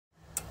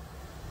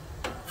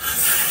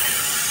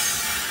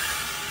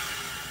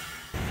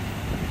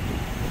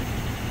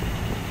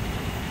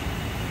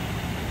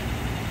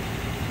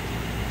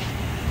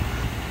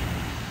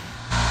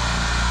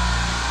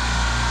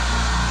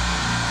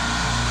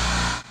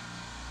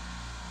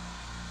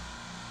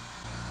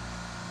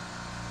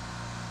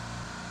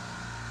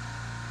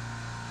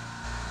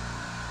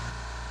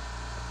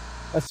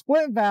A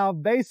split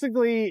valve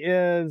basically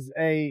is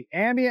a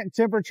ambient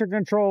temperature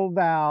control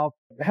valve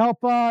to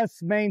help us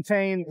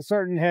maintain a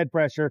certain head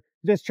pressure,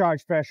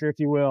 discharge pressure, if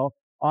you will,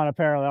 on a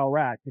parallel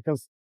rack.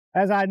 Because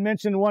as I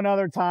mentioned one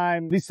other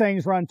time, these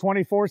things run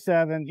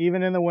 24/7,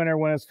 even in the winter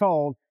when it's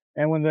cold.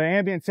 And when the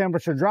ambient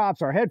temperature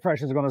drops, our head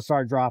pressure is going to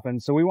start dropping.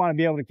 So we want to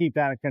be able to keep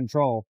that in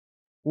control.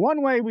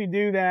 One way we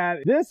do that,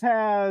 this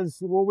has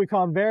what we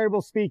call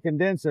variable speed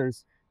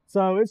condensers.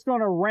 So it's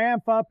going to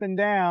ramp up and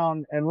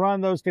down and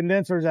run those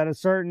condensers at a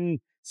certain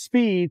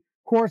speed.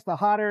 Of course, the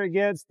hotter it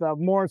gets, the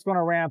more it's going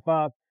to ramp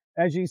up.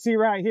 As you can see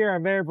right here,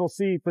 our variable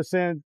speed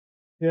percent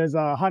is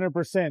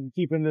 100%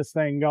 keeping this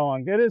thing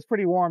going. It is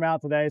pretty warm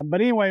out today. But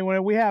anyway,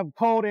 when we have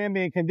cold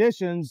ambient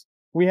conditions,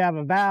 we have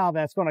a valve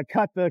that's going to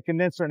cut the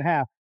condenser in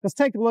half. Let's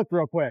take a look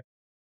real quick.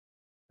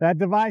 That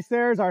device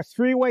there is our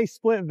three-way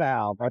split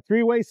valve. Our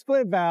three-way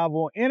split valve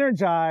will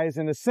energize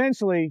and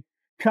essentially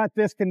cut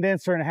this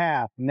condenser in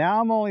half. Now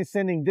I'm only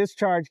sending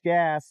discharge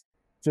gas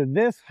to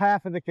this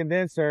half of the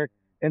condenser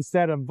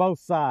instead of both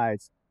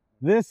sides.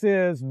 This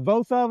is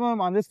both of them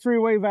on this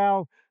three-way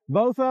valve.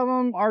 Both of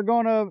them are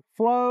going to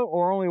flow,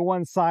 or only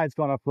one side's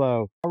going to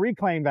flow.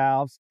 Reclaim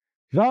valves,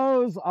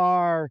 those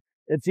are,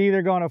 it's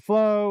either going to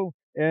flow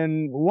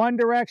in one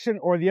direction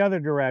or the other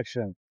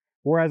direction.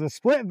 Whereas a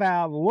split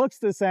valve looks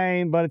the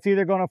same, but it's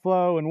either going to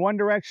flow in one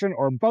direction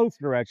or both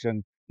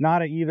directions,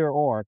 not an either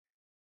or.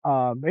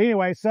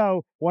 Anyway,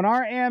 so when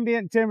our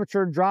ambient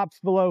temperature drops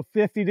below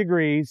 50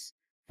 degrees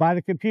by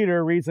the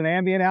computer, reads an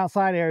ambient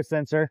outside air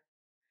sensor,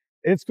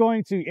 it's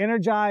going to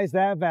energize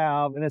that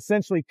valve and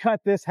essentially cut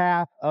this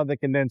half of the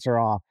condenser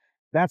off.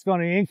 That's going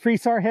to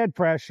increase our head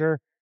pressure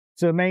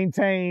to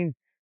maintain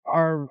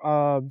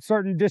our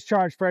certain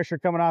discharge pressure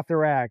coming off the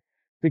rack.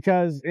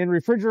 Because in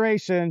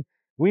refrigeration,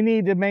 we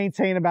need to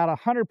maintain about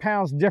 100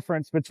 pounds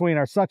difference between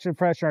our suction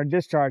pressure and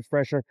discharge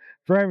pressure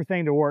for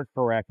everything to work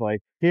correctly.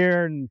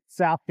 Here in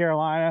South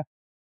Carolina,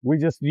 we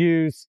just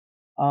use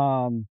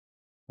our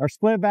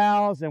split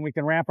valves, and we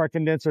can ramp our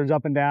condensers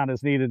up and down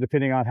as needed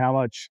depending on how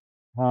much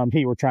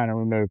heat we're trying to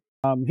remove.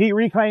 Heat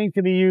reclaim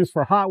can be used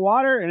for hot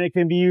water, and it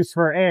can be used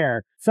for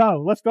air.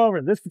 So let's go over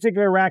it. This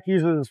particular rack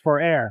uses for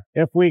air.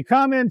 If we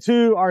come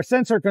into our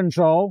sensor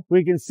control,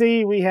 we can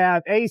see we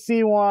have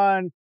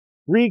AC1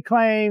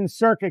 reclaim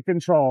circuit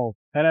control,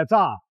 and it's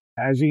off,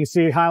 as you can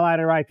see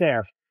highlighted right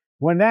there.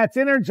 When that's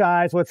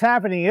energized, what's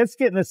happening, it's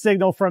getting a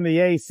signal from the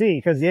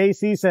AC, because the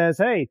AC says,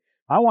 hey,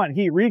 I want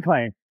heat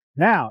reclaim.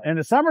 Now, in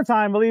the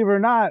summertime, believe it or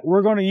not,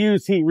 we're going to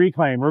use heat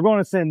reclaim. We're going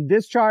to send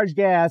discharge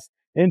gas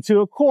into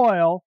a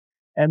coil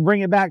and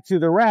bring it back to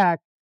the rack,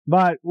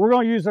 but we're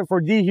going to use it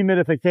for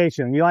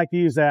dehumidification. We like to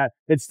use that.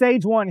 It's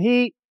stage 1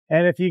 heat,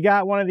 and if you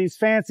got one of these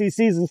fancy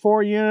Season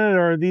 4 unit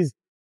or these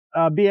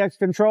BX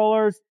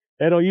controllers,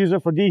 it'll use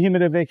it for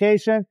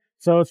dehumidification.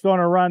 So it's going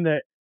to run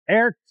the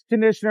air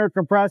conditioner,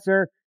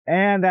 compressor,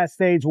 and that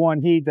stage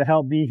 1 heat to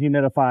help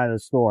dehumidify the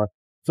store.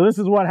 So this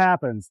is what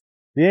happens.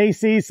 The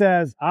AC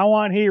says, I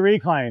want heat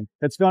reclaim.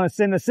 It's going to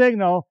send a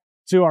signal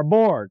to our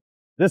board.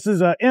 This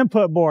is an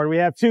input board. We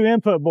have 2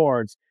 input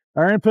boards.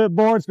 Our input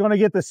board's going to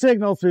get the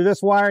signal through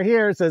this wire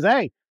here. It says,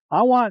 hey,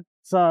 I want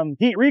some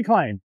heat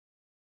reclaim.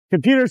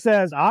 Computer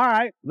says, all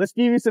right, let's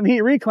give you some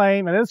heat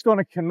reclaim, and it's going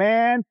to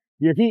command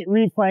your heat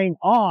reclaim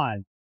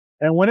on.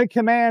 And when it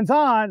commands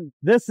on,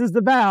 this is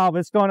the valve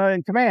it's going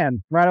to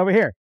command right over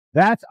here.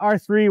 That's our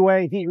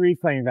 3-way heat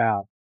reclaim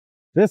valve.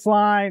 This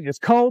line is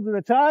cold to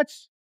the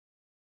touch.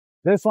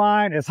 This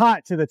line is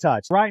hot to the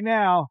touch. Right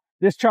now,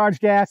 discharge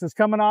gas is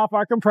coming off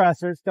our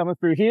compressors, coming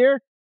through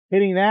here,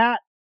 hitting that,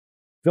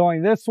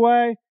 going this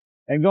way,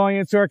 and going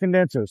into our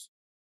condensers.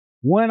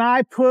 When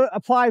I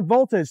apply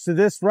voltage to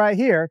this right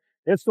here,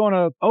 it's going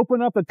to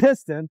open up a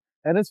piston,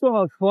 and it's going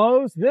to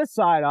close this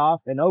side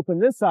off and open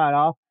this side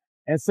off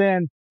and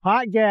send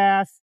hot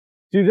gas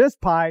through this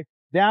pipe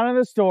down in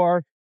the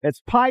store.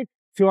 It's piped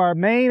to our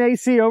main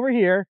AC over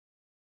here,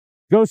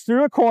 goes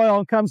through a coil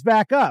and comes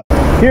back up.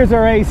 Here's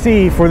our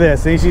AC for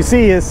this. As you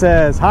see, it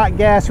says hot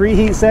gas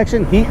reheat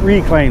section, heat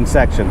reclaim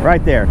section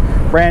right there.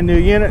 Brand new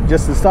unit,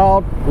 just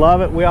installed.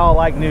 Love it. We all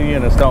like new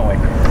units, don't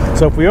we?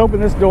 So if we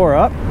open this door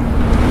up,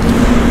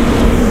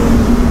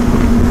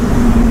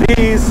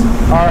 these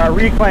are our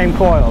reclaim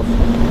coils.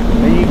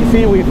 And you can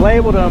see we've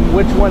labeled them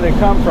which one they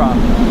come from.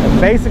 And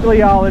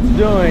basically all it's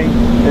doing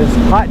is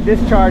hot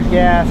discharge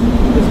gas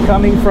is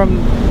coming from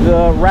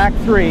the rack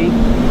 3,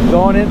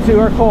 going into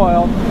our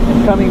coil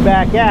and coming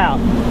back out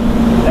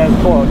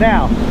as coil.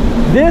 Now,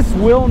 this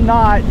will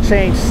not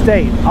change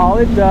state. All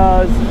it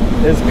does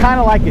is kind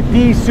of like a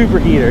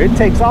de-superheater. It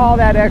takes all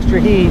that extra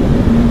heat,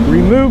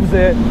 removes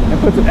it, and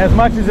puts it as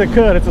much as it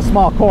could. It's a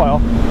small coil,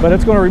 but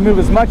it's going to remove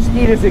as much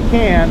heat as it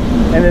can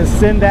and then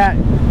send that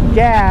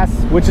gas,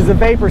 which is a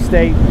vapor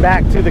state,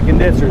 back to the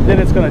condenser. Then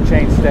it's going to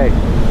change state.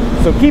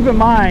 So keep in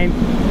mind,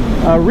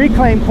 a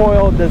reclaim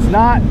coil does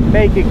not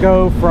make it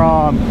go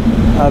from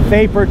a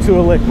vapor to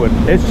a liquid.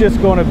 It's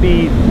just going to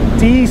be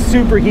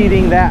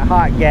de-superheating that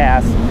hot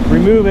gas,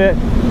 remove it,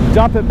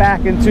 dump it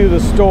back into the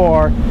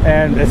store,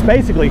 and it's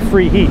basically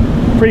free heat.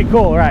 Pretty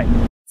cool, right?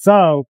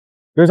 So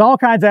There's all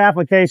kinds of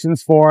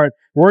applications for it.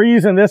 We're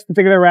using this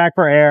particular rack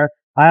for air.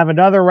 I have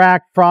another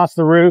rack across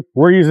the roof.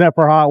 We're using it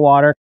for hot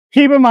water.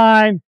 Keep in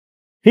mind,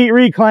 heat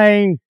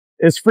reclaim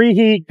is free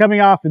heat coming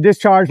off the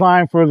discharge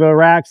line for the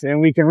racks, and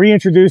we can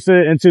reintroduce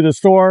it into the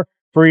store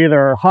for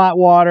either hot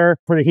water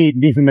for the heat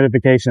and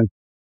dehumidification.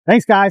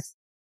 Thanks, guys.